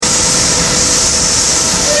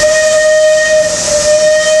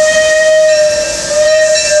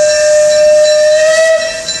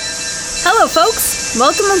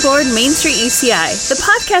Welcome aboard Main Street UCI, the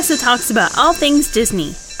podcast that talks about all things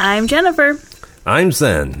Disney. I'm Jennifer. I'm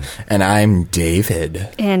Zen. And I'm David.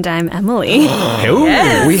 And I'm Emily.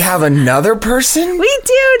 Yes. We have another person? We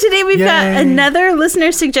do. Today we've got another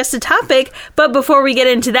listener-suggested topic. But before we get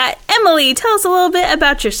into that, Emily, tell us a little bit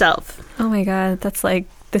about yourself. Oh my god, that's like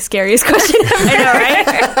the scariest question ever. I know, right?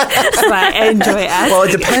 That's why I enjoy asking. Well,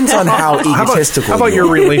 it depends on how egotistical How about you your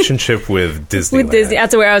are. relationship with Disney? With Disney,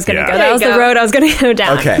 that's where I was going to go. There That you was go. the road I was going to go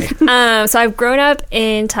down. Okay. So I've grown up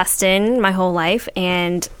in Tustin my whole life,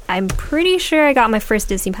 and I'm pretty sure I got my first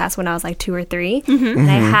Disney pass when I was like 2 or 3. And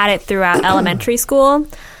I had it throughout elementary school.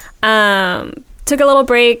 Took a little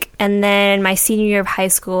break, and then my senior year of high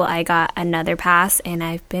school, I got another pass, and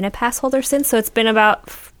I've been a pass holder since. So it's been about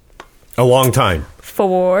A long time.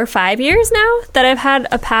 4 or 5 years now that I've had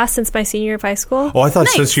a pass since my senior year of high school. Oh, I thought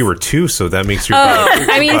Nice. since you were 2, so that makes you.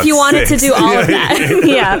 I mean, if you wanted to do all of that.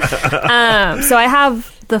 Yeah. So I have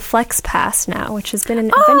the Flex Pass now, which has been an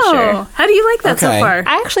adventure. How do you like that so Okay. far?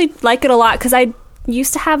 I actually like it a lot because I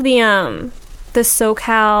used to have the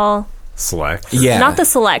SoCal, Select. Yeah. not the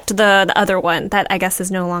Select, the other one that I guess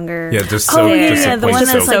is no longer. Yeah, just Oh, so. yeah, just yeah, a the plain one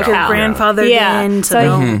that's like SoCal. your grandfathered Yeah. in.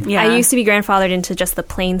 So Yeah. I used to be grandfathered into just the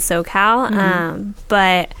plain SoCal,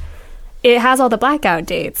 but it has all the blackout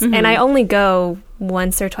dates, and I only go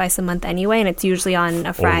once or twice a month anyway, and it's usually on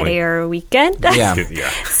a Friday or a weekend. Yeah. Yeah.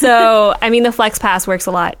 So, I mean, the Flex Pass works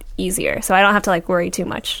a lot easier, so I don't have to like worry too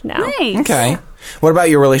much now. Nice. Okay. What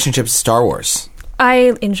about your relationship to Star Wars?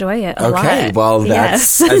 I enjoy it a lot. Okay. Well,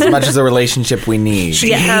 that's Yes. as much as a relationship we need.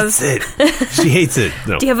 She hates it. She hates it.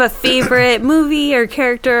 No. Do you have a favorite movie or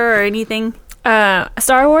character or anything?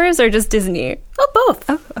 Star Wars or just Disney? Oh, both.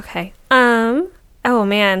 Oh, okay. Oh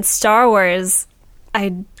man, Star Wars.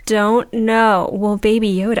 I don't know. Well,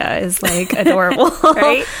 Baby Yoda is like adorable,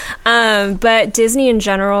 Right? But Disney in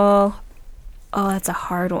general. Oh, that's a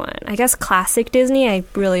hard one. I guess classic Disney. I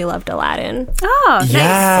really loved Aladdin. Oh, nice.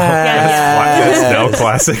 That's now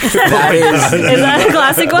classic. That is, Is that a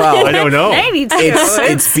classic one? Well, I don't know. 92.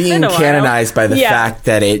 it's being been a while. canonized by the Yeah. fact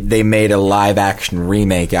that they made a live action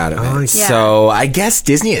remake out of it. Oh, yeah. So I guess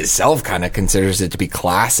Disney itself kind of considers it to be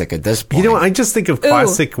classic at this point. You know, I just think of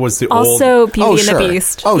classic was the Also, old. Beauty Oh, and sure. the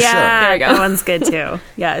Beast. Oh, Yeah, sure. There we go. that one's good too.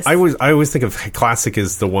 Yes. I always think of classic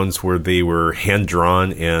as the ones where they were hand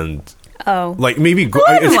drawn and Oh, like maybe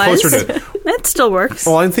Aladdin it's was. closer to. That still works.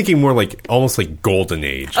 Well, I'm thinking more like almost like Golden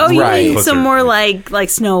Age. Oh, you Right. mean Closer. some more like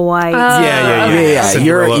Snow White. Yeah.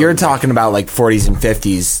 Cinderella. You're talking about like 40s and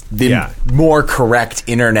 50s. The Yeah. more correct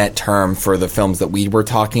internet term for the films that we were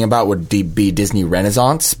talking about would be Disney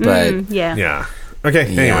Renaissance, but Yeah. Yeah. Okay.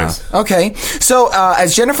 Anyways. yeah. Okay. So,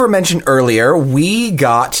 as Jennifer mentioned earlier, we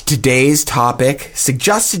got today's topic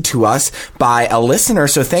suggested to us by a listener.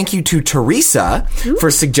 So thank you to Teresa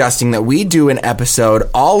for suggesting that we do an episode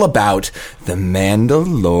all about The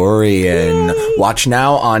Mandalorian. Yay. Watch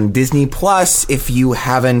now on Disney Plus if you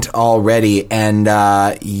haven't already. And,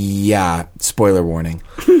 yeah, spoiler warning.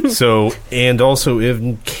 So, and also,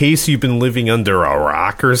 in case you've been living under a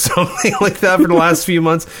rock or something like that for the last few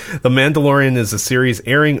months, The Mandalorian is a series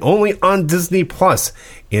airing only on Disney Plus,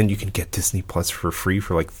 and you can get Disney Plus for free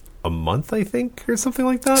for like a month, I think, or something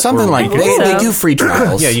like that. Something Or like we that. can- They do free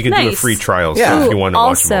trials. Yeah, you can do a Nice. free trial Yeah. so if you want to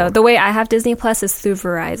watch them also, all. the way I have Disney Plus is through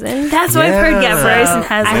Verizon. That's what I've heard. Yeah, Verizon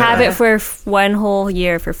has I that. have it for 1 whole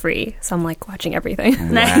year for free, so I'm like watching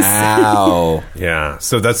everything. Nice. Wow. Yeah,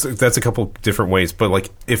 so that's a couple different ways, but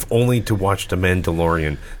like if only to watch The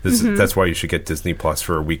Mandalorian, that's why you should get Disney Plus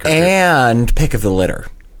for a week or two. And pick of the litter.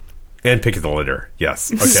 And Pick of the Litter,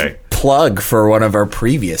 yes, okay. Plug for one of our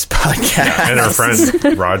previous podcasts. And our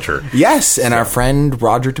friend Roger. Yes, and our friend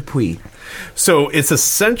Roger Dupuis. So it's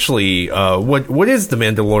essentially what is The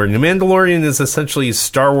Mandalorian? The Mandalorian is essentially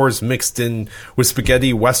Star Wars mixed in with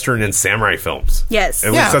spaghetti, western, and samurai films. Yes.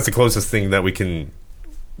 At Yeah. least that's the closest thing that we can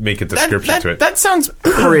make a description to it. That sounds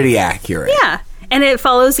pretty accurate. Yeah. And it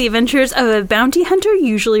follows the adventures of a bounty hunter,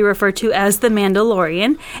 usually referred to as the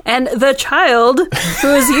Mandalorian, and the child, who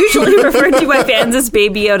is usually referred to by fans as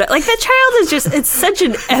Baby Yoda. Like, that child is just, it's such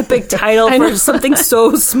an epic title for something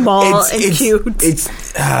so small and cute.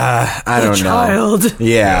 I don't know. Child.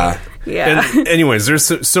 Yeah. Yeah. And anyways,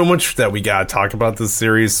 there's so much that we got to talk about this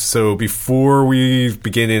series. So before we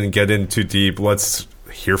begin and get in too deep, let's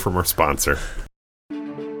hear from our sponsor.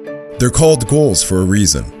 They're called goals for a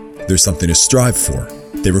reason. There's something to strive for.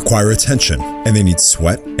 They require attention, and they need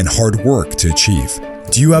sweat and hard work to achieve.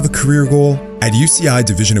 Do you have a career goal? At UCI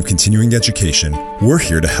Division of Continuing Education, we're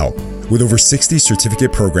here to help. With over 60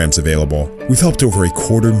 certificate programs available, we've helped over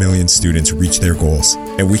 250,000 students reach their goals,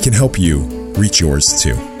 and we can help you reach yours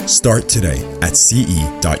too. Start today at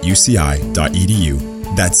ce.uci.edu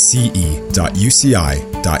That's ce.uci.edu.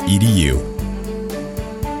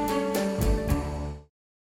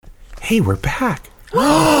 Hey, we're back.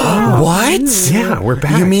 What? Yeah, we're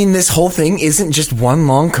back. You mean this whole thing isn't just one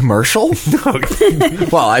long commercial?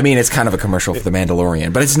 Well, I mean, it's kind of a commercial for The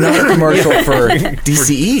Mandalorian, but it's not a commercial for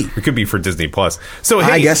DCE. It could be for Disney Plus. So,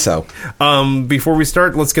 hey, I guess so. Before we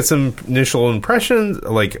start, let's get some initial impressions.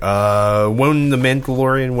 When The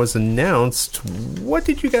Mandalorian was announced, what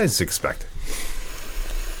did you guys expect?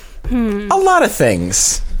 A lot of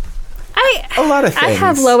things. A lot of things. I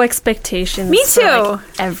have low expectations. Me for, too.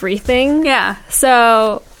 Everything. Yeah.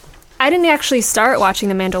 So I didn't actually start watching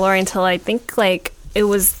The Mandalorian until I think it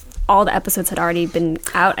was all the episodes had already been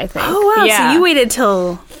out, I think. Oh, wow. Yeah. So you waited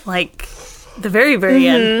till, the very, very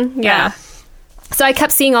end. Yeah. So I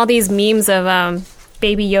kept seeing all these memes of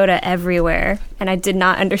Baby Yoda everywhere, and I did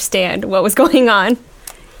not understand what was going on.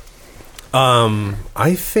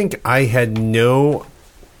 I think I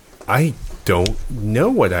don't know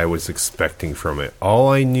what I was expecting from it. All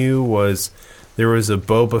I knew was there was a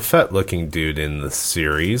Boba Fett looking dude in the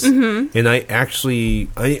series, and I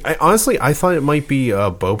honestly I thought it might be a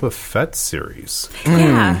Boba Fett series.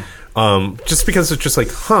 Yeah. Just because it's just that's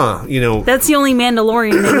the only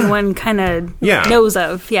Mandalorian anyone kind of knows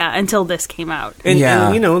of, until this came out. and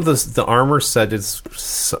the armor set is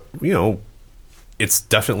it's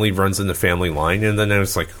definitely runs in the family line, and then I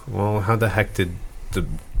was like, well, how the heck did the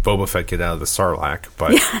Boba Fett get out of the Sarlacc?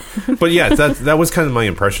 But yeah, that was kind of my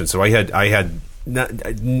impression. So I had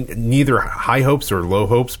neither high hopes or low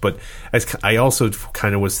hopes, but I also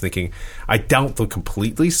kind of was thinking I doubt they'll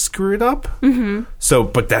completely screw it up. So,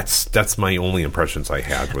 but that's my only impressions I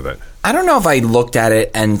had with it. I don't know if I looked at it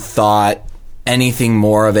and thought anything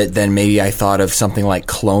more of it than maybe I thought of something like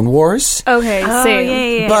Clone Wars. Okay,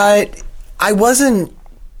 same. Yeah. But I wasn't.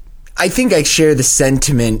 I think I share the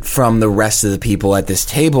sentiment from the rest of the people at this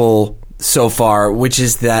table so far, which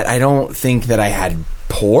is that I don't think that I had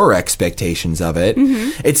poor expectations of it.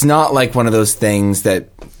 It's not like one of those things that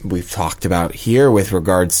we've talked about here with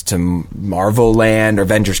regards to Marvel Land or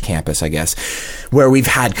Avengers Campus, I guess, where we've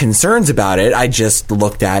had concerns about it. I just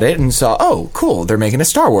looked at it and saw, oh, cool, they're making a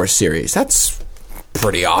Star Wars series. That's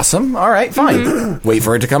pretty awesome. All right, fine. Wait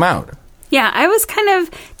for it to come out. Yeah, I was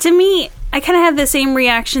I kind of had the same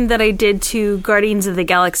reaction that I did to Guardians of the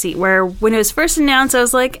Galaxy, where when it was first announced, I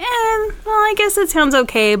was like, I guess it sounds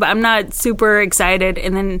okay, but I'm not super excited.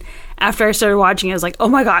 And then after I started watching, I was like, oh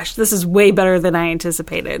my gosh, this is way better than I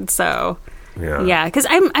anticipated. So, yeah, because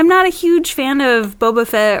I'm not a huge fan of Boba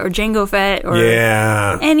Fett or Jango Fett or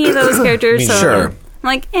any of those characters. So sure. I'm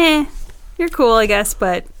like, you're cool, I guess,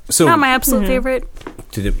 but not my absolute favorite.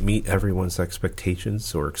 Did it meet everyone's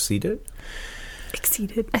expectations or exceed it?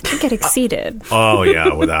 Exceeded. I think it exceeded. Oh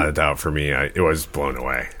yeah, without a doubt. For me, it was blown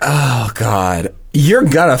away. Oh God, you're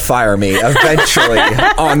gonna fire me eventually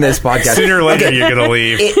on this podcast. Sooner or later, you're gonna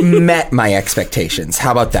leave. It met my expectations.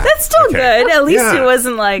 How about that? That's still good. At least it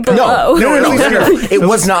wasn't like No. It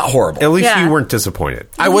was not horrible. At least you weren't disappointed.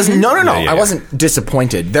 I wasn't. No. Yeah. I wasn't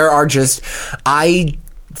disappointed. There are just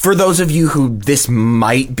for those of you who this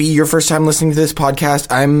might be your first time listening to this podcast,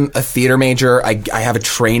 I'm a theater major. I have a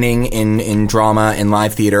training in drama, in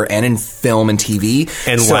live theater, and in film and TV.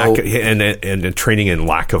 And a training in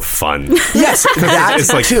lack of fun. Yes, that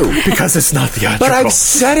it's like, too. Because it's not theatrical. But I've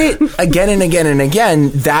said it again and again and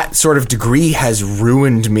again, that sort of degree has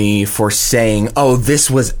ruined me for saying, oh, this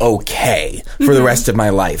was okay for the rest of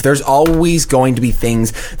my life. There's always going to be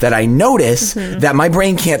things that I notice that my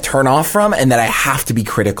brain can't turn off from and that I have to be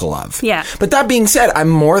critical of. Yeah. But that being said, I'm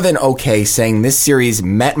more than okay saying this series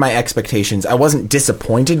met my expectations. I wasn't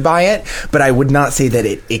disappointed by it, but I would not say that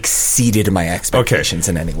it exceeded my expectations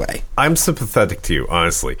in any way. I'm sympathetic to you,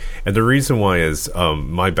 honestly. And the reason why is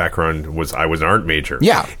my background was I was an art major.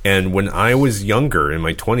 Yeah. And when I was younger, in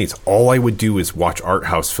my 20s, all I would do is watch art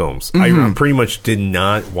house films. I pretty much did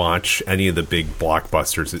not watch any of the big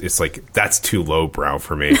blockbusters. It's like, that's too lowbrow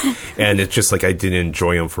for me. And it's just like I didn't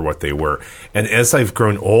enjoy them for what they were. And as I've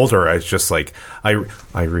grown older, I was just like, I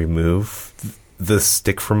remove the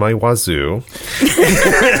stick from my wazoo.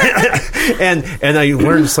 and I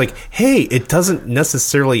learned it's like, hey, it doesn't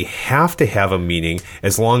necessarily have to have a meaning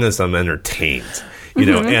as long as I'm entertained. You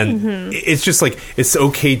know, and it's just like, it's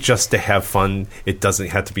okay just to have fun. It doesn't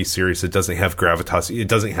have to be serious. It doesn't have gravitas. It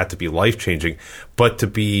doesn't have to be life-changing. But to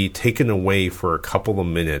be taken away for a couple of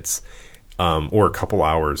minutes or a couple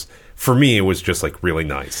hours, for me, it was just like really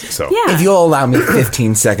nice. So if you'll allow me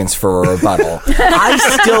 15 seconds for a rebuttal,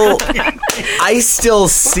 I still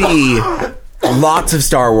see lots of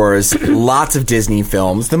Star Wars, lots of Disney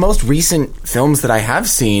films. The most recent films that I have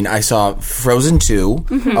seen, I saw Frozen 2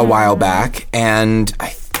 a while back, and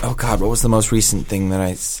oh God, what was the most recent thing that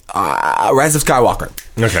Rise of Skywalker.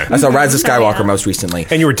 Okay. I saw Rise of Skywalker most recently.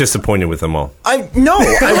 And you were disappointed with them all. I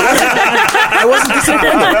wasn't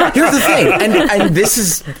disappointed. Here's the thing, and this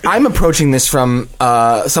is, I'm approaching this from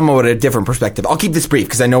somewhat a different perspective. I'll keep this brief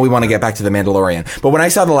because I know we want to get back to The Mandalorian. But when I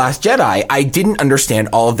saw The Last Jedi, I didn't understand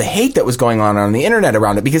all of the hate that was going on the internet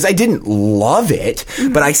around it because I didn't love it,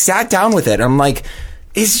 but I sat down with it and I'm like,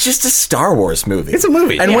 it's just a Star Wars movie. It's a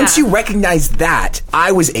movie. And once you recognize that,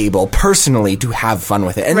 I was able, personally, to have fun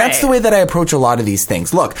with it. And that's the way that I approach a lot of these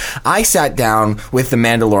things. Look, I sat down with The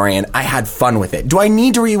Mandalorian. I had fun with it. Do I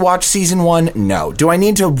need to rewatch Season 1? No. Do I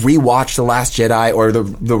need to rewatch The Last Jedi or The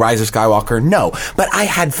Rise of Skywalker? No. But I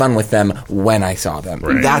had fun with them when I saw them.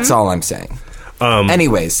 Right. That's all I'm saying.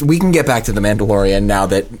 Anyways, we can get back to The Mandalorian now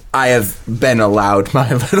that I have been allowed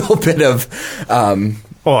my little bit of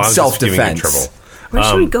self-defense. Where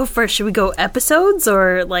should we go first? Should we go episodes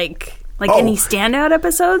or like any standout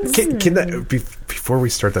episodes? Can that, before we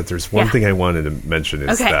start that, there's one thing I wanted to mention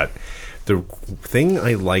is that the thing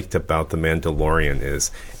I liked about The Mandalorian is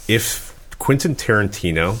if Quentin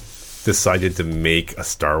Tarantino decided to make a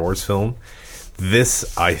Star Wars film,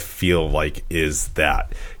 this, I feel like, is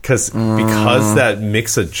that. Because that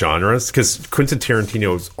mix of genres, because Quentin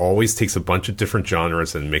Tarantino always takes a bunch of different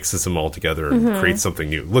genres and mixes them all together and creates something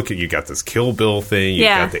new. Look, you got this Kill Bill thing, you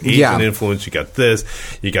got the Asian influence, you got this,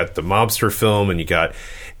 you got the mobster film,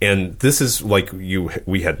 and this is like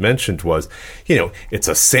we had mentioned was, it's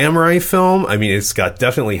a samurai film. I mean, it's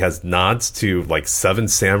definitely has nods to like Seven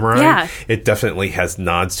Samurai. Yeah. It definitely has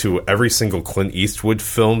nods to every single Clint Eastwood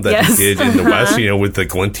film that he did in the West, with the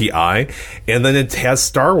glinty eye. And then it has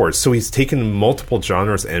Star Wars. So he's taken multiple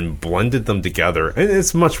genres and blended them together. And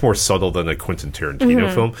it's much more subtle than a Quentin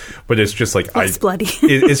Tarantino film, but it's just like it's bloody.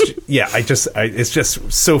 It's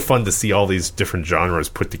just so fun to see all these different genres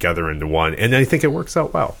put together into one. And I think it works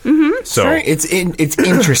out well. So it's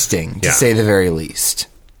interesting to say the very least.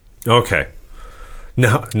 Okay.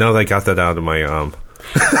 Now that I got that out of my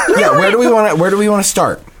where do we want to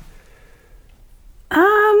start?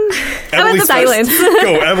 How about the silence?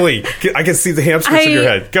 Go, Emily. I can see the hamsters in your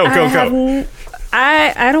head. Go.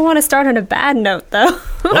 I don't want to start on a bad note, though.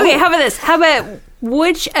 Okay, how about this? How about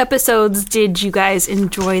which episodes did you guys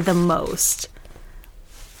enjoy the most?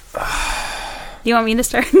 You want me to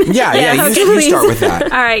start? Yeah, you start with that.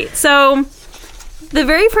 All right, so the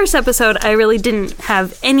very first episode, I really didn't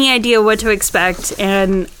have any idea what to expect,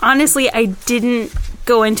 and honestly, I didn't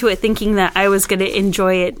go into it thinking that I was going to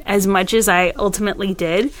enjoy it as much as I ultimately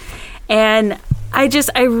did. And I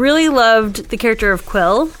really loved the character of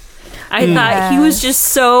Quill. I thought he was just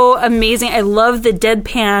so amazing. I love the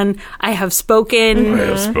deadpan, I have spoken. I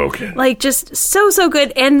have spoken. Like, just so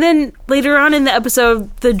good. And then later on in the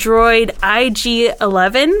episode, the droid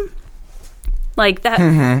IG-11, like that,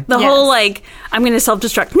 the whole, like, I'm going to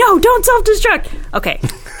self-destruct. No, don't self-destruct. Okay,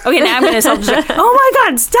 now I'm going to self-destruct. Oh my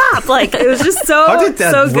God, stop. Like, it was just so How did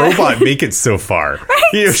that so robot make it so far?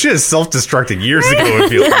 Right? She has self-destructed years ago,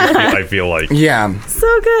 I feel like. Yeah.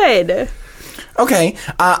 So good. Okay,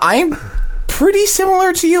 I'm pretty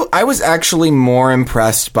similar to you. I was actually more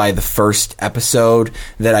impressed by the first episode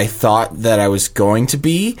that I thought that I was going to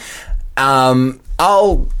be.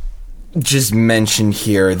 I'll just mention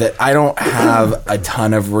here that I don't have a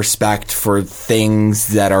ton of respect for things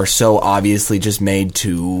that are so obviously just made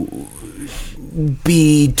to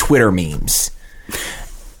be Twitter memes.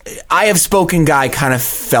 I Have Spoken guy kind of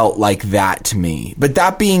felt like that to me. But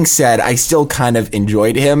that being said, I still kind of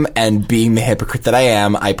enjoyed him, and being the hypocrite that I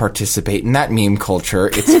am, I participate in that meme culture.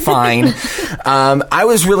 It's fine. I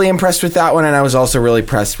was really impressed with that one, and I was also really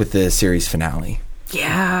impressed with the series finale.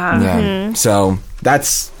 Yeah. So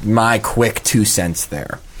that's my quick 2 cents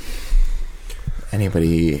there.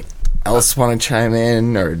 Anybody else want to chime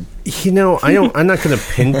in? Or I'm not going to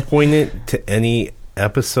pinpoint it to any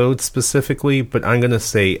episode specifically, but I'm going to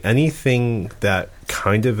say anything that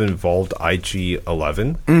kind of involved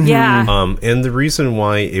IG-11. Yeah. And the reason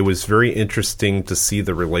why it was very interesting to see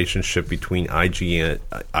the relationship between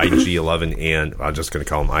IG-11 and I'm just going to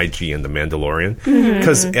call him IG and the Mandalorian,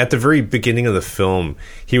 because at the very beginning of the film,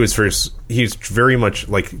 he's very much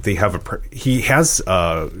like he has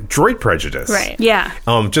droid prejudice, right? Yeah.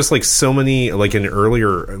 Just like so many, like in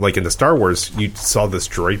earlier, like in the Star Wars, you saw this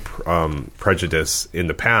droid prejudice in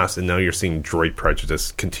the past, and now you're seeing droid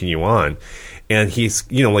prejudice continue on. And he's,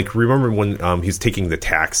 like, remember when he's taking the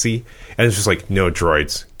taxi and it's just like, no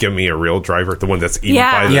droids, give me a real driver, the one that's eaten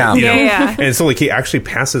by the, Yeah. And so, like, he actually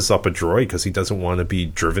passes up a droid because he doesn't want to be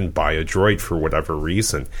driven by a droid for whatever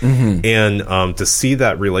reason. And to see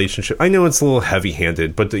that relationship, I know it's a little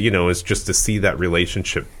heavy-handed, but, it's just to see that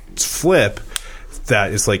relationship flip,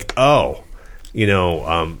 that is like, oh,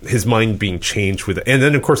 his mind being changed with it. And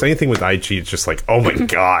then, of course, anything with IG, it's just like, oh my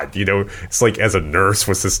God, it's like, as a nurse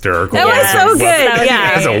was hysterical. That was so good.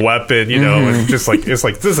 As a weapon, it's just like, it's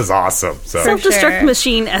like, this is awesome. So Self-destruct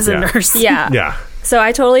machine as a nurse. Yeah. Yeah. So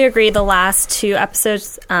I totally agree. The last 2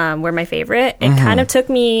 episodes were my favorite. It kind of took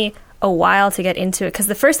me a while to get into it because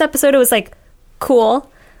the first episode, it was like, cool.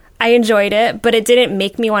 I enjoyed it, but it didn't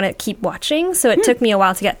make me want to keep watching. So it took me a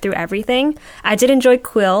while to get through everything. I did enjoy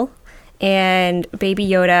Quill. And Baby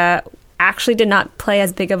Yoda actually did not play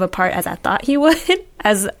as big of a part as I thought he would,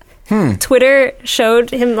 as Twitter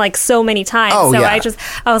showed him like so many times. Oh, so yeah.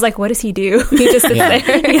 I was like, what does he do? He just sits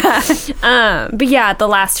there. But yeah, the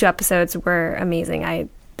last 2 episodes were amazing. I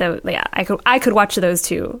could watch those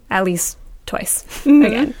 2 at least twice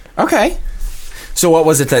again. Okay. So what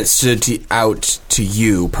was it that stood out to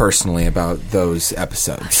you personally about those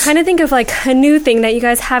episodes? Trying to think of like a new thing that you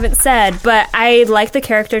guys haven't said, but I like the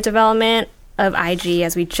character development of IG,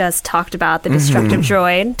 as we just talked about, the destructive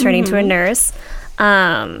droid turning to a nurse.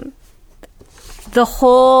 The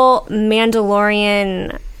whole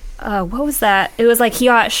Mandalorian, what was that? It was like he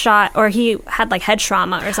got shot, or he had like head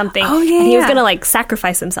trauma or something. Oh, yeah, and he was gonna like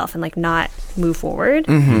sacrifice himself and like not move forward.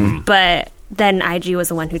 But then IG was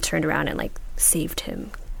the one who turned around and like saved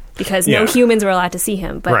him, because no humans were allowed to see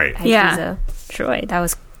him, but IG's a droid. That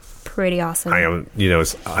was pretty awesome. I am,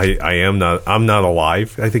 I'm not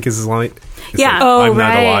alive, I think is his line. It's Yeah. like, Oh, I'm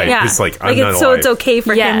not right. alive. Yeah. It's like, I'm not alive. So it's okay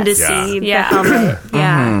for him to Yes. see the Yeah. helmet.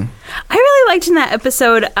 Yeah. I really liked in that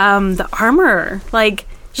episode the armor. Like,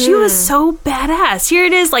 she was so badass. Here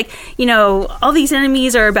it is, like, all these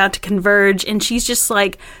enemies are about to converge, and she's just,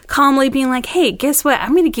 like, calmly being like, hey, guess what?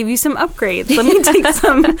 I'm going to give you some upgrades. Let me take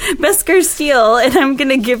some Beskar steel, and I'm going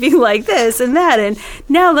to give you, like, this and that, and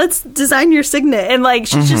now let's design your signet. And, like,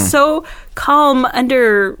 she's just so calm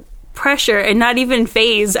under pressure and not even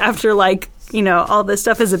phased after, like, all this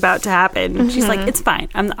stuff is about to happen. She's like, it's fine.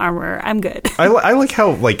 I'm the armorer. I'm good. I like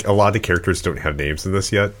how, like, a lot of characters don't have names in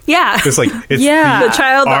this yet. Yeah. It's like, it's The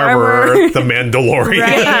child, the armorer. the Mandalorian.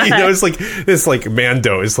 Right. It's like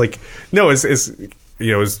Mando. It's like, no, it's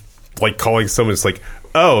like calling someone, it's like,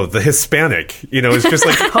 oh, the Hispanic. It's just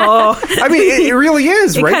like, I mean, it really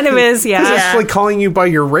is, right? It kind of is, yeah. 'Cause it's like calling you by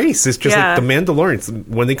your race. It's just Yeah. like the Mandalorians.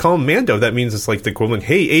 When they call him Mando, that means it's like the equivalent,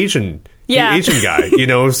 hey, Asian. Yeah. Hey, Asian guy.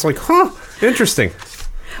 It's like, interesting.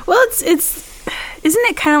 Well, it's isn't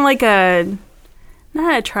it kind of like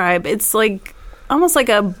not a tribe? It's like almost like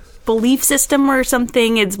a belief system or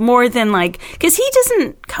something. It's more than like, because he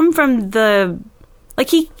doesn't come from the, like,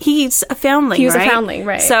 he's a foundling. He was right? a foundling,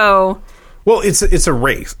 right? So, Well, it's a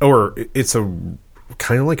race, or it's a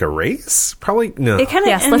kind of like a race. Probably no. it kind of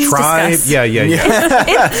Yes, let's tribe. discuss. Yeah.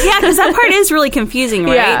 because that part is really confusing,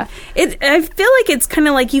 right? Yeah. I feel like it's kind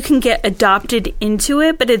of like you can get adopted into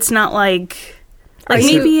it, but it's not like Is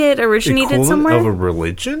maybe it originated Equivalent somewhere. of a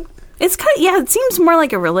religion, It's kind of, it seems more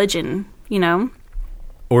like a religion,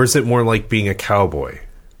 or is it more like being a cowboy?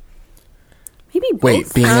 Maybe both.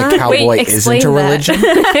 Wait, being a cowboy isn't explain a that. religion?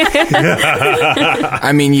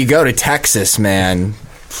 I mean, you go to Texas, man.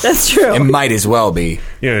 That's true. It might as well be.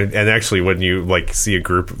 And actually, when you like see a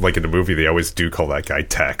group like in a movie, they always do call that guy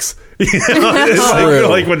Tex. It's True.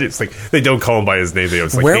 like when it's like they don't call him by his name. They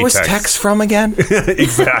always like, Where hey, was Tex. Tex from again?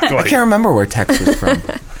 Exactly. I can't remember where Tex was from.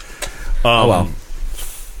 Oh, well.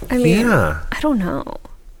 I mean, Yeah. I don't know.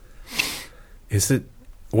 Is it?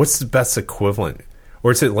 What's the best equivalent?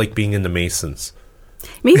 Or is it like being in the Masons?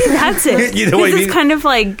 Maybe that's it. You know what I Because mean? it's kind of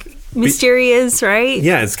like mysterious, right?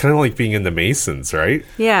 Yeah, it's kind of like being in the Masons, right?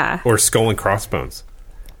 Yeah. Or Skull and Crossbones,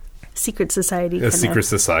 Secret society. a kinda. secret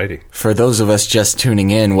society. For those of us just tuning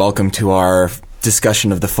in, welcome to our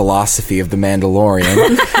discussion of the philosophy of The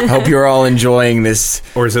Mandalorian. I hope you're all enjoying this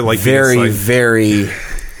Or is it like being very, inside- very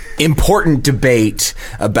important debate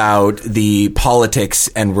about the politics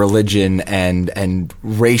and religion and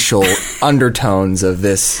racial undertones of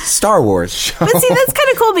this Star Wars show. But see, that's kind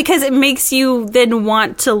of cool because it makes you then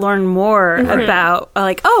want to learn more about,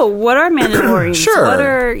 like, oh, what are Mandalorians? Sure. What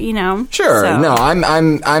are, Sure, so. no,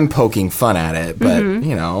 I'm poking fun at it, but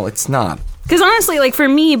it's not. Because honestly, like, for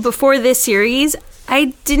me, before this series,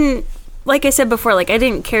 I didn't like I said before, like I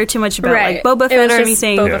didn't care too much about Right. like Boba It was Fett or just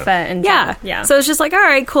anything. Boba Fett and Yeah. So it's just like, all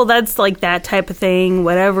right, cool. That's like that type of thing,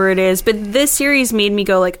 whatever it is. But this series made me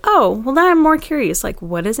go like, oh, well, now I'm more curious. Like,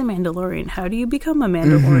 what is a Mandalorian? How do you become a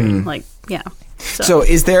Mandalorian? Like, yeah. So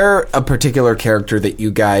is there a particular character that you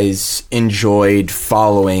guys enjoyed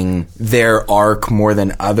following their arc more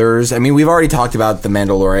than others? I mean, we've already talked about The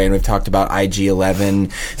Mandalorian. We've talked about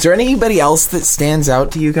IG-11. Is there anybody else that stands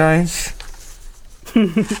out to you guys?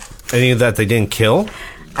 Any of that they didn't kill?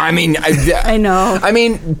 I mean, I know. I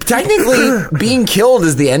mean, technically, being killed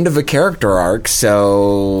is the end of a character arc,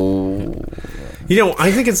 so... You know,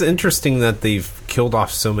 I think it's interesting that they've killed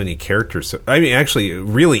off so many characters. I mean, actually,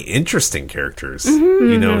 really interesting characters.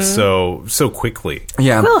 You know, so quickly.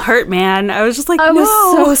 Yeah. Will hurt, man. I was just like, I no. was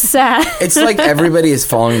so sad. It's like everybody is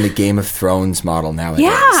following the Game of Thrones model nowadays.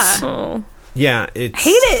 Yeah. Oh. Yeah, it's Hate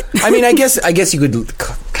it. I mean, I guess you could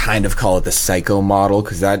kind of call it the Psycho model,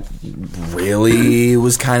 because that really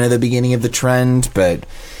was kind of the beginning of the trend, but...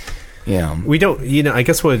 Yeah. We don't, you know, I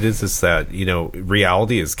guess what it is that, you know,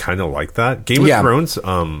 reality is kind of like that. Game of Thrones,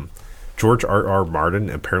 George R.R. Martin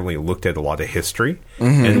apparently looked at a lot of history,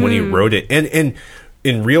 and when he wrote it, and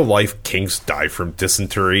in real life, kings die from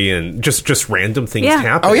dysentery and just random things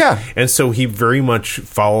happen. Oh, yeah. And so he very much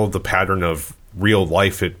followed the pattern of real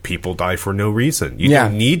life. People die for no reason. You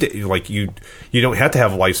don't need to, like, you don't have to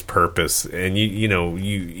have life's purpose, and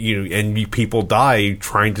people die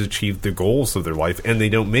trying to achieve the goals of their life, and they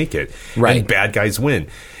don't make it. Right. And bad guys win.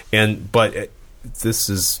 But this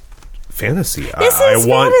is fantasy. This is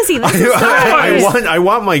fantasy. This is Star Wars. I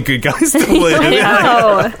want my good guys to live.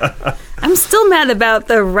 No. I'm still mad about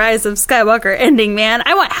the Rise of Skywalker ending, man.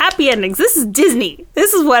 I want happy endings. This is Disney.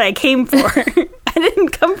 This is what I came for. I didn't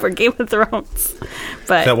come for Game of Thrones.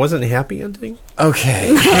 But That wasn't a happy ending?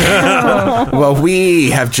 Okay. Well,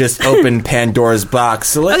 we have just opened Pandora's box,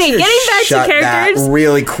 so let's Okay, just getting back to shut characters. that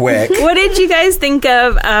really quick. what did you guys think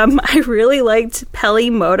of? I really liked Peli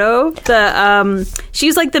Motto.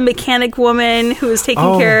 She's like the mechanic woman who was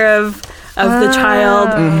taking care of the child,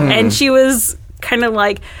 and she was kind of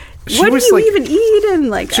like, what do you even eat?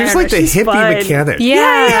 And like, She was like the hippie mechanic.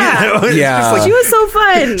 Yeah. Yeah. She was so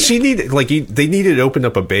fun. She needed, like, they needed to open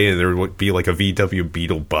up a bay, and there would be like a VW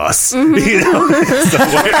Beetle bus. Mm-hmm. You know,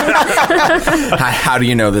 How do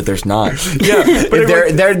you know that there's not? yeah. But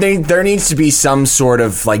There needs to be some sort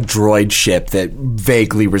of like droid ship that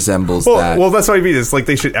vaguely resembles that. well, that's what I mean. It's like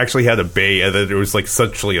they should actually had a bay, and then there was like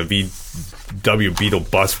essentially a VW Beetle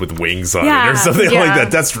bus with wings on it or something like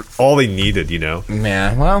that. That's all they needed, you know.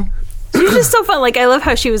 Yeah, well, She was just so fun. Like, I love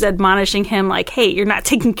how she was admonishing him, like, hey, you're not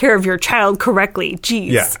taking care of your child correctly.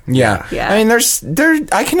 Jeez. Yeah. yeah. I mean,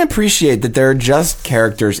 I can appreciate that there are just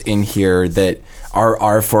characters in here that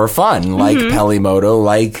are for fun, like Peli Motto,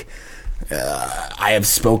 like I Have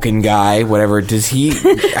Spoken Guy, whatever. Does he?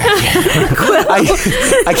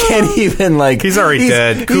 I can't even, like. He's already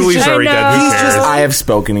dead. Cooley's already dead. Who He's cares? just I Have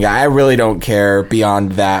Spoken Guy. I really don't care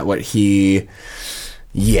beyond that what he.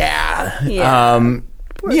 Yeah.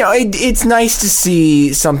 You know, it's nice to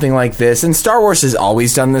see something like this, and Star Wars has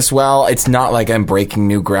always done this well. It's not like I'm breaking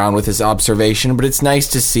new ground with this observation, but it's nice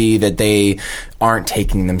to see that they aren't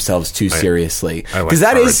taking themselves too seriously. I like Because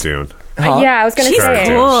that Cara is Dune. Yeah, I was going to She's say.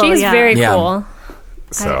 cool, She's yeah. very Yeah. cool.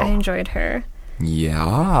 So I enjoyed her.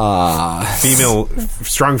 Yeah.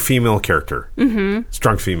 strong female character.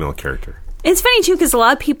 Strong female character. It's funny, too, because a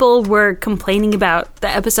lot of people were complaining about the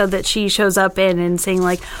episode that she shows up in and saying,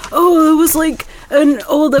 like, oh, it was like an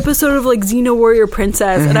old episode of, like, Xena Warrior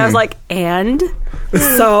Princess. And I was like, and?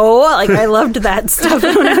 So, like, I loved that stuff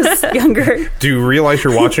when I was younger. Do you realize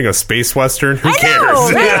you're watching a space western? Who cares? I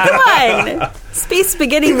know, right? Come on. Space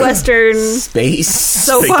spaghetti western. Space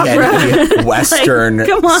Soap spaghetti Western Like,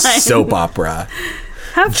 come on. soap opera.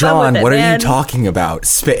 Have fun John, with it, what are you man. talking about?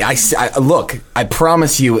 Look, I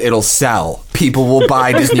promise you it'll sell. People will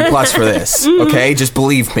buy Disney Plus for this. Okay? Just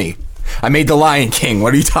believe me. I made The Lion King.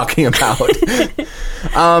 What are you talking about?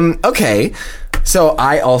 Okay. So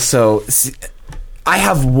I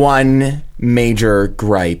have one major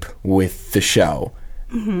gripe with the show.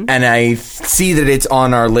 And I see that it's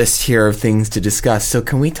on our list here of things to discuss. So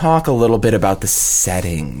can we talk a little bit about the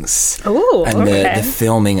settings Ooh, and okay. the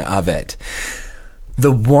filming of it?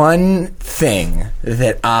 The one thing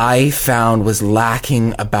that I found was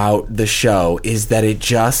lacking about the show is that it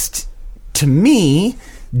just, to me,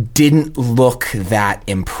 didn't look that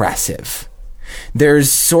impressive.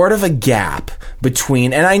 There's sort of a gap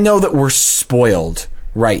between, and I know that we're spoiled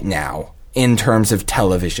right now in terms of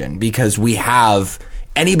television because we have,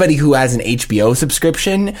 anybody who has an HBO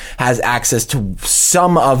subscription has access to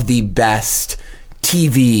some of the best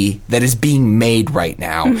TV that is being made right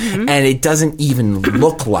now, and it doesn't even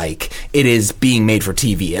look like it is being made for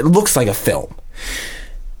TV. It looks like a film.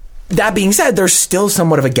 That being said, there's still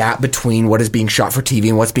somewhat of a gap between what is being shot for TV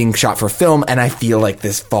and what's being shot for film, and I feel like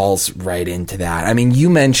this falls right into that. I mean, you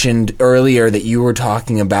mentioned earlier that you were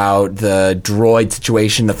talking about the droid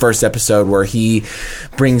situation, the first episode where he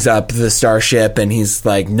brings up the starship and he's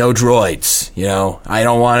like, no droids, you know, I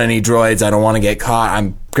don't want any droids, I don't want to get caught,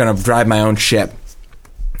 I'm gonna drive my own ship.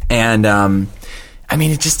 And, I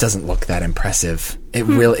mean, it just doesn't look that impressive. It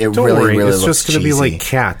really Don't worry, looks it's just going to be cheesy. like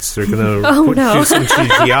Cats. They're going to Oh, no. do some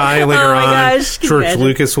CGI later Oh, my on. gosh, can you George imagine?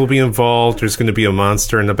 Lucas will be involved. There's going to be a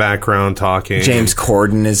monster in the background talking. James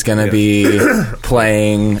Corden is going to be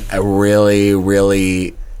playing a really,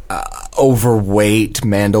 really overweight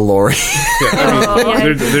Mandalorian.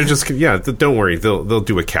 They're just don't worry. They'll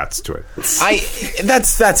do a Cats to it.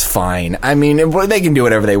 That's fine. I mean, they can do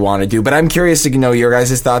whatever they want to do, but I'm curious to know your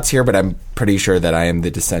guys' thoughts here, but I'm pretty sure that I am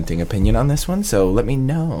the dissenting opinion on this one, so let me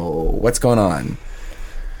know what's going on.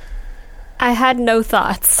 I had no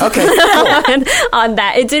thoughts. Okay, cool. on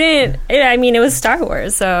that. It was Star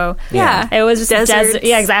Wars, so Yeah. it was just Deserts. desert.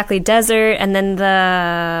 Yeah, exactly, desert, and then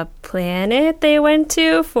the planet they went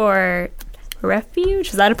to for refuge.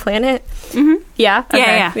 Is that a planet? Mm-hmm. Yeah. Okay.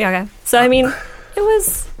 Yeah. Okay. So I mean, it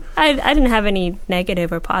was. I didn't have any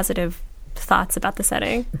negative or positive thoughts about the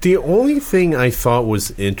setting. The only thing I thought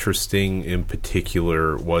was interesting in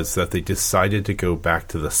particular was that they decided to go back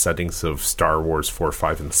to the settings of Star Wars 4,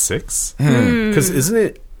 5, and 6. Because isn't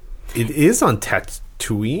it? It is on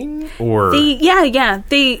Tatooine, or They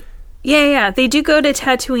do go to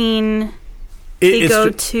Tatooine. They go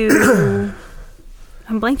to.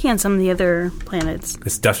 I'm blanking on some of the other planets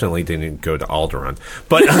It's definitely didn't go to Alderaan,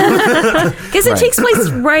 but because it takes place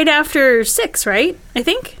right after 6, right? I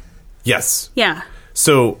think. yes. Yeah.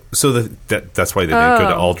 So that's why they didn't go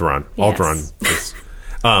to Alderaan. Yes.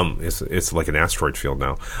 Alderaan is it's like an asteroid field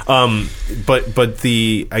now. But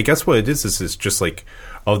the I guess what it is just like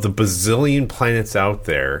of the bazillion planets out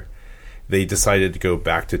there, they decided to go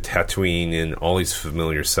back to Tatooine in all these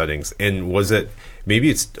familiar settings. And was it maybe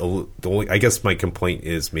it's the only? I guess my complaint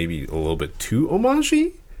is maybe a little bit too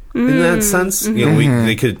homage-y in that sense. You know,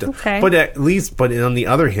 they could, Okay. but at least, but on the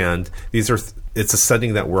other hand, these are. It's a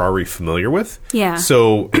setting that we're already familiar with. Yeah.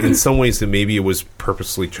 So in some ways, maybe it was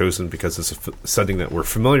purposely chosen because it's a setting that we're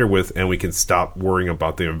familiar with, and we can stop worrying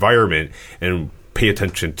about the environment and pay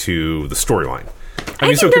attention to the storyline.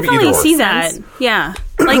 I so can it could be either definitely or. see that. Yeah.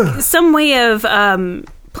 Like some way of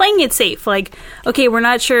playing it safe. Like, okay, we're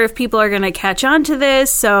not sure if people are going to catch on to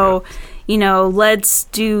this, so, you know, let's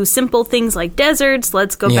do simple things like deserts.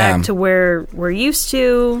 Let's go back to where we're used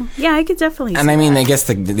to. Yeah, I could definitely see And I mean, that. I guess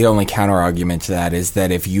the only counter argument to that is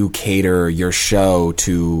that if you cater your show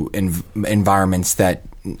to environments that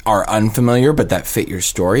are unfamiliar but that fit your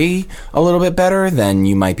story a little bit better, then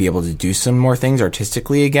you might be able to do some more things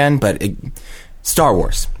artistically again. But Star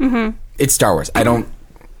Wars. Mm-hmm. It's Star Wars. I want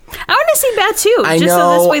to see Batu. I just so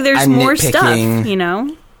know this way there's I'm more nitpicking. stuff, you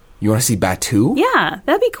know? You want to see Batu? Yeah,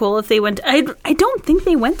 that'd be cool if they went. I don't think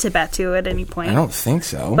they went to Batu at any point. I don't think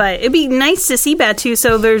so. But it'd be nice to see Batu,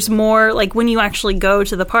 so there's more, like, when you actually go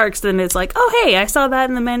to the parks, then it's like, oh, hey, I saw that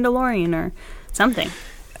in The Mandalorian or something.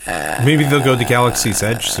 Maybe they'll go to Galaxy's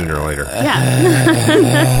Edge sooner or later.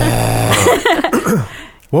 Yeah.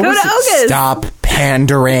 What Go was to it? Oga's. Stop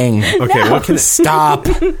pandering. Okay, what can Stop.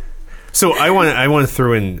 So I want to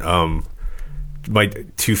throw in my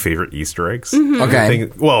two favorite Easter eggs. Okay.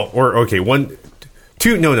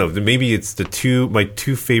 Maybe it's my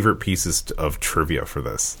two favorite pieces of trivia for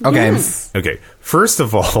this. Okay. Okay, first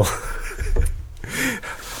of all,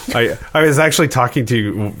 I was actually talking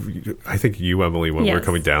to, I think you, Emily, when we were Yes.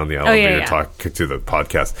 coming down the yeah, elevator yeah. talking to the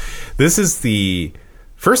podcast. This is the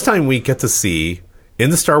first time we get to see, in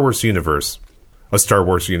the Star Wars universe, a Star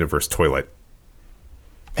Wars universe toilet.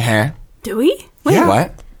 Huh? Do we? Yeah.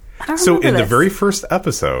 What? I don't So remember in the this. very first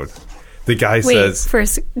episode, the guy Wait, says,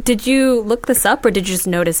 first, did you look this up or did you just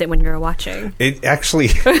notice it when you were watching? it actually,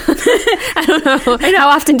 And how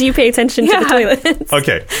often do you pay attention to the toilets?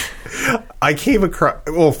 okay. I came across,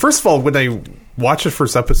 well, first of all, when I watched the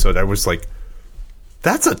first episode, I was like,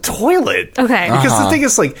 that's a toilet. Okay. Because the thing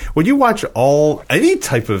is, like, when you watch any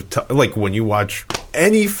type of, like, when you watch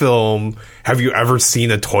any film, have you ever seen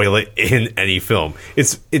a toilet in any film?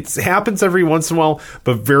 It happens every once in a while,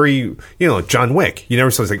 but very, John Wick. You never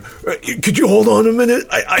saw, it's like, could you hold on a minute?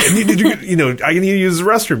 I need to, I need to use the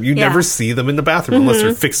restroom. You never see them in the bathroom unless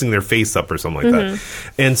they're fixing their face up or something like that.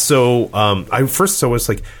 And so, I first saw it's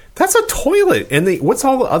like, that's a toilet. And what's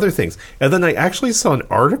all the other things? And then I actually saw an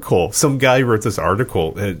article. Some guy wrote this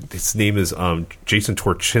article. His name is Jason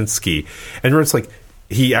Torchinsky. And it's like,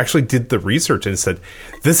 he actually did the research and said,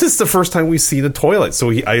 this is the first time we've seen a toilet.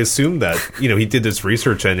 So I assumed that, he did this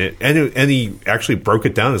research and he actually broke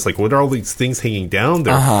it down. It's like, what are all these things hanging down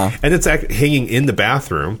there? And it's hanging in the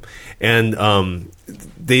bathroom. And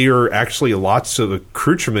they are actually lots of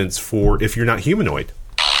accoutrements for if you're not humanoid.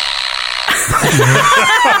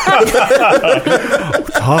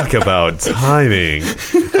 Talk about timing.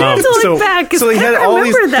 So they had all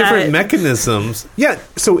these different mechanisms. Yeah.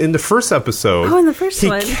 So in the first episode,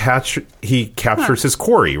 he captures his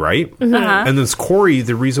quarry, right? And this quarry,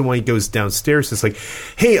 the reason why he goes downstairs is like,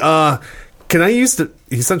 hey, can I use he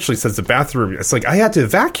essentially says the bathroom. It's like, I had to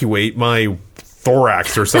evacuate my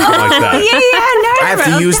thorax or something like that. I have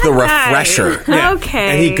to use the refresher. Yeah.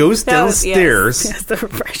 Okay. And he goes downstairs. Yes, the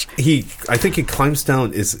refresher. I think he climbs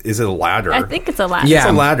down. Is it a ladder? I think it's a ladder. Yeah. It's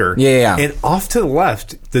a ladder. Yeah. And off to the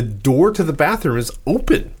left, the door to the bathroom is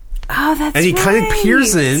open. Oh, that's And he kind of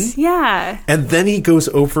peers in. Yeah. And then he goes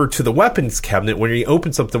over to the weapons cabinet when he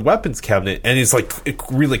opens up the weapons cabinet, and he's like, it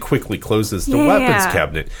really quickly closes the weapons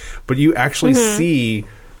cabinet. But you actually see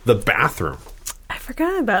the bathroom. I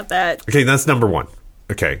forgot about that. Okay, that's number one.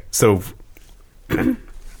 Okay, so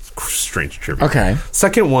strange trivia. Okay.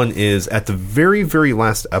 Second one is at the very, very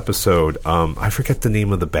last episode. I forget the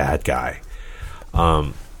name of the bad guy.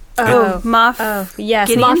 Moff. Yes,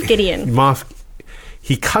 Gideon? Moff Gideon. Moff.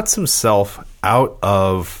 He cuts himself out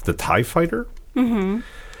of the TIE fighter.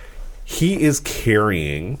 He is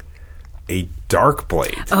carrying a dark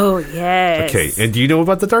blade. Oh, yes. Okay, and do you know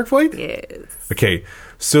about the dark blade? Yes. Okay,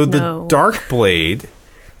 so the dark blade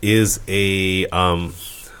is a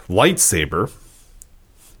lightsaber,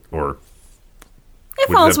 or It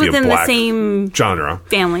would falls that be a within the black same genre,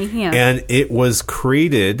 family, yeah. and it was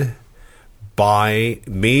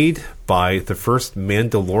made by the first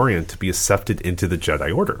Mandalorian to be accepted into the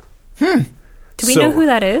Jedi Order. Do we know who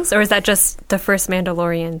that is? Or is that just the first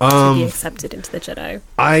Mandalorian to be accepted into the Jedi?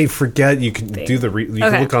 I forget. You can do you can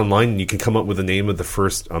Okay. look online and you can come up with the name of the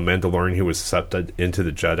first Mandalorian who was accepted into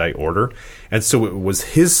the Jedi Order. And so it was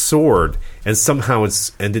his sword, and somehow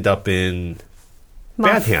it's ended up in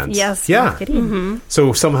bad hands. Yes. Yeah. Moff Gideon.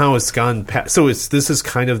 So somehow it's gone past. So this is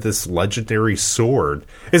kind of this legendary sword.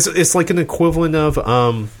 It's like an equivalent of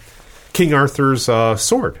King Arthur's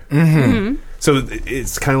sword. So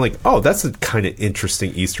it's kind of like, oh, that's a kind of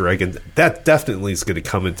interesting Easter egg, and that definitely is going to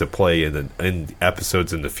come into play in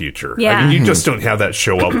episodes in the future. Yeah. I mean, you just don't have that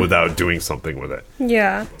show up without doing something with it.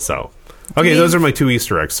 Yeah. So, okay, those are my 2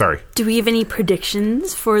 Easter eggs. Sorry. Do we have any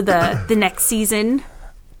predictions for the next season?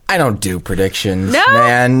 I don't do predictions. No?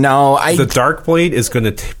 Man, no. The Dark Blade is going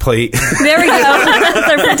to play. There we go.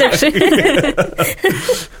 That's our prediction.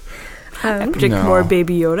 Predict No. more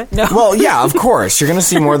Baby Yoda? No. Well, yeah, of course. You're going to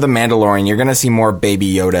see more of the Mandalorian. You're going to see more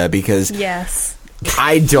Baby Yoda because Yes.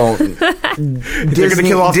 I don't. They're going to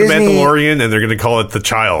kill off the Mandalorian, and they're going to call it the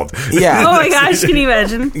child. Yeah. Oh my gosh, can you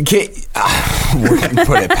imagine? Wouldn't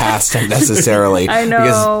put it past him necessarily. I know.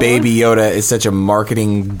 Because Baby Yoda is such a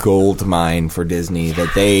marketing gold mine for Disney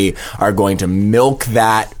that they are going to milk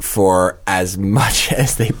that for as much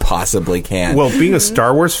as they possibly can. Well, being a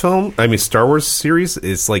Star Wars Star Wars series,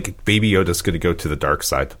 it's like Baby Yoda's going to go to the dark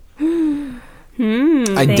side.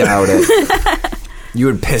 I doubt it. You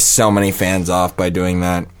would piss so many fans off by doing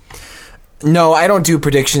that. No, I don't do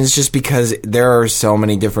predictions just because there are so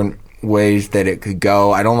many different ways that it could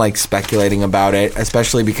go. I don't like speculating about it,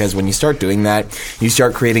 especially because when you start doing that, you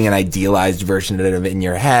start creating an idealized version of it in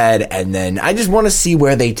your head, and then I just want to see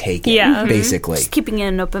where they take it, Yeah. basically. Just keeping it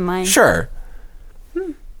an open mind. Sure.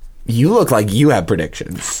 You look like you have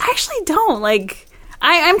predictions. I actually don't. Like,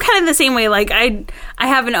 I'm kind of the same way. Like, I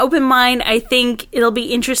have an open mind. I think it'll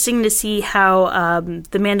be interesting to see how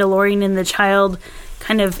the Mandalorian and the child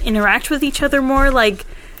kind of interact with each other more. Like,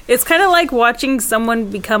 it's kind of like watching someone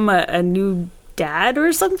become a new dad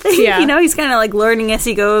or something. Yeah. You know, he's kind of like learning as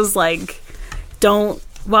he goes, like, don't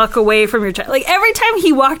walk away from your child. Like, every time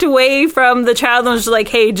he walked away from the child and was just like,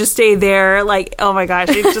 hey, just stay there. Like, oh my gosh,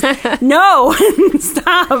 it's just, no,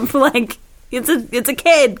 stop. Like, it's a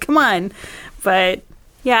kid. Come on. But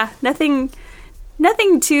yeah, nothing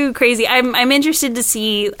too crazy. I'm interested to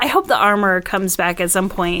see. I hope the armor comes back at some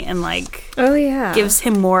point and like Oh, yeah. gives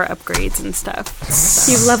him more upgrades and stuff.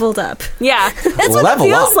 You've leveled up. Yeah, that's what Level it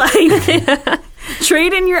feels like.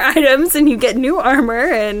 Trade in your items and you get new armor,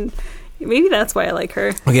 and maybe that's why I like her.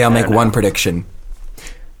 Okay, I'll I make don't one know. prediction.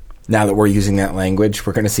 Now that we're using that language,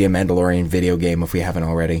 we're going to see a Mandalorian video game if we haven't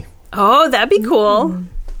already. Oh, that'd be cool.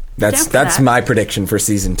 That's Down for that. my prediction for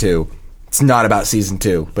season 2. It's not about season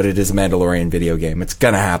 2, but it is a Mandalorian video game. It's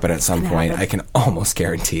gonna happen at some point. happen. I can almost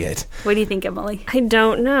guarantee it. What do you think, Emily? I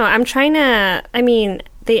don't know. I'm trying to. I mean,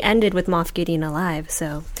 they ended with Moff Gideon alive,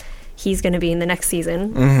 so he's going to be in the next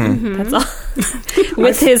season. That's all.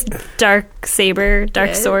 With his dark saber,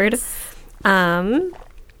 dark Yes. sword.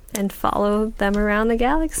 And follow them around the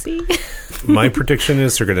galaxy. My prediction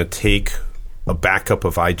is they're going to take a backup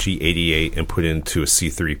of IG-88 and put it into a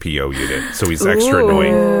C-3PO unit, so he's extra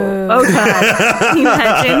annoying. Oh, God. Can you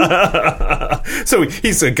imagine? So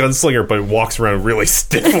he's a gunslinger, but walks around really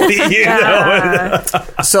stiffly, you know?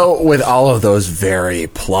 So, with all of those very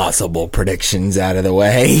plausible predictions out of the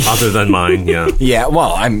way, Other than mine, yeah. yeah,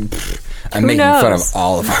 well, I'm making fun of knows?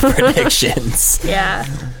 all of our predictions. Yeah.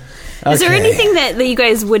 Is there Okay. anything that you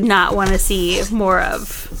guys would not want to see more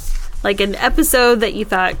of? Like an episode that you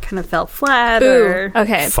thought kind of fell flat or...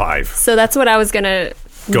 Okay. 5. So that's what I was going to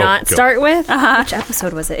Go. start with. Which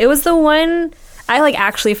episode was it? It was the one... I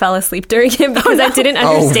actually fell asleep during it because I didn't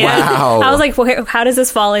understand. wow. I was like, well, how does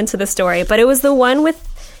this fall into the story? But it was the one with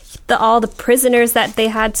all the prisoners that they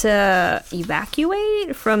had to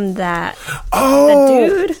evacuate from that the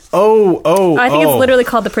dude. I I think it's literally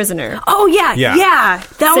called The Prisoner. Oh, yeah. Yeah. Yeah.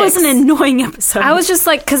 That was 6. an annoying episode. I was just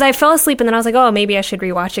like, because I fell asleep and then I was like, oh, maybe I should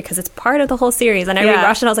rewatch it because it's part of the whole series. And I Yeah.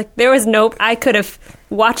 rewatched it and I was like, there was nope. I could have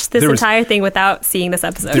watched this There was- entire thing without seeing this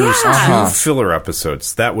episode. There was Yeah. 2 filler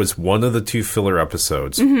episodes. That was one of the 2 filler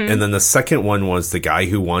episodes. And then the second one was the guy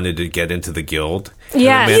who wanted to get into the guild. and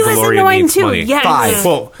Yeah. the He was Mandalorian annoying needs too. money. Yes. 5.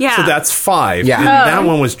 Well, Yeah. so that's 5. Yeah. And that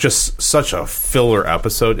one was just such a filler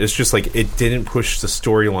episode. It's just like it didn't push the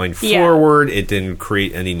storyline Yeah. forward. It didn't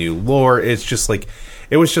create any new lore. It's just like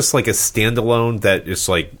it was just like a standalone that is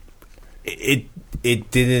like it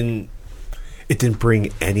didn't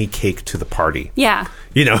bring any cake to the party. Yeah.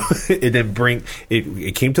 You know, it didn't bring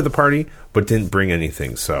it came to the party but didn't bring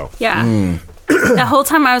anything. So Yeah. The whole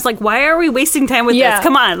time I was like, why are we wasting time with Yeah. this?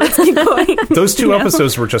 Come on, let's keep going. those 2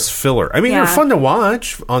 episodes were just filler. I mean, Yeah. they're fun to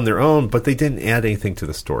watch on their own, but they didn't add anything to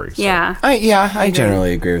the story. So. Yeah. I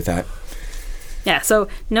generally agree with that. Yeah. So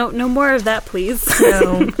no more of that, please.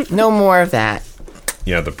 No more of that.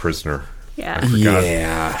 Yeah, The Prisoner. Yeah. forgot.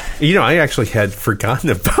 Yeah. You know, I actually had forgotten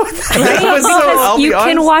about that. Because you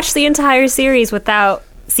can honest. watch the entire series without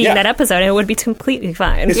seeing Yeah. that episode and it would be completely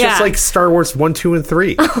fine. It's Yeah. just like Star Wars 1, 2, and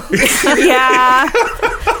 3. Yeah.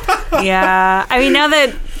 Yeah. I mean, now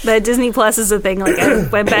that Disney Plus is a thing, like I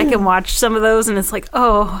went back and watched some of those, and it's like,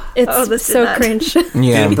 It's this so did that. cringe.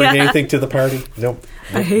 Yeah. Didn't bring anything to the party. Nope.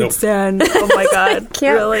 I hate Nope. Stan. Oh my god.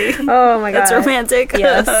 Can't- Really? Oh my god. That's romantic.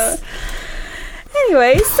 Yes.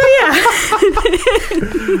 Anyway, so yeah.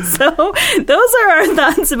 So those are our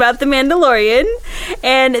thoughts about The Mandalorian.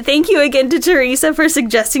 And thank you again to Teresa for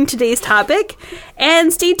suggesting today's topic.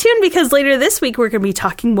 And stay tuned because later this week we're going to be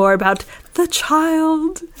talking more about the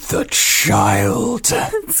child. The child.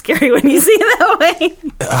 It's scary when you say it that way.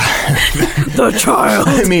 The child.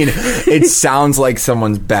 I mean, it sounds like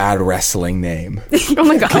someone's bad wrestling name. Oh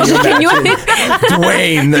my gosh. Can you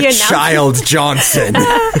Dwayne the announcer. Child Johnson.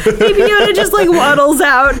 Maybe Yoda just like waddles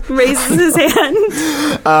out, raises his hand.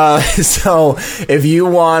 So, if you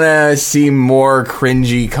want to see more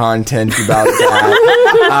cringy content about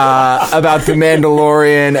that, about the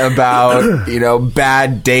Mandalorian, about, you know,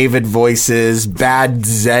 bad David voices, bad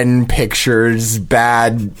Zen pictures,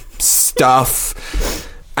 bad stuff.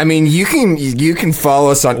 I mean, you can follow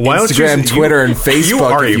us on Why don't you- Instagram, Twitter, and Facebook You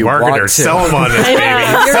are if a you marketer. want to. Sell them on this, I baby.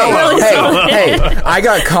 know. You're Sell 'em. really selling it. Hey, I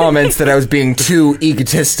got comments that I was being too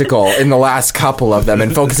egotistical in the last couple of them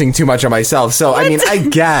and focusing too much on myself. So, I mean, I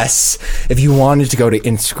guess if you wanted to go to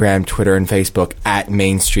Instagram, Twitter, and Facebook at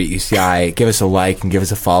Main Street UCI, give us a like and give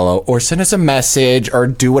us a follow, or send us a message, or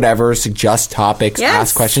do whatever, suggest topics, Yes.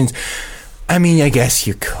 ask questions. I mean, I guess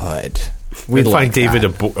you could. We'd We'd find like David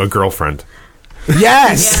that. a girlfriend.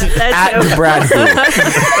 Yes, Yeah, that's at so- Brad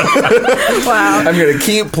Booth. Wow. I'm gonna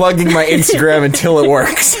keep plugging my Instagram until it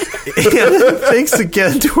works. And thanks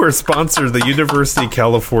again to our sponsor, the University of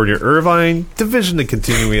California Irvine Division of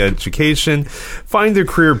Continuing Education. Find their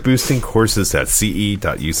career boosting courses at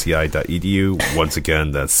ce.uci.edu. Once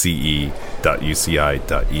again, that's ce.uci.edu.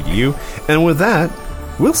 And with that,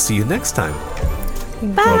 we'll see you next time.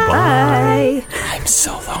 Bye-bye. Bye. I'm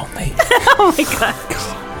so lonely. Oh my god.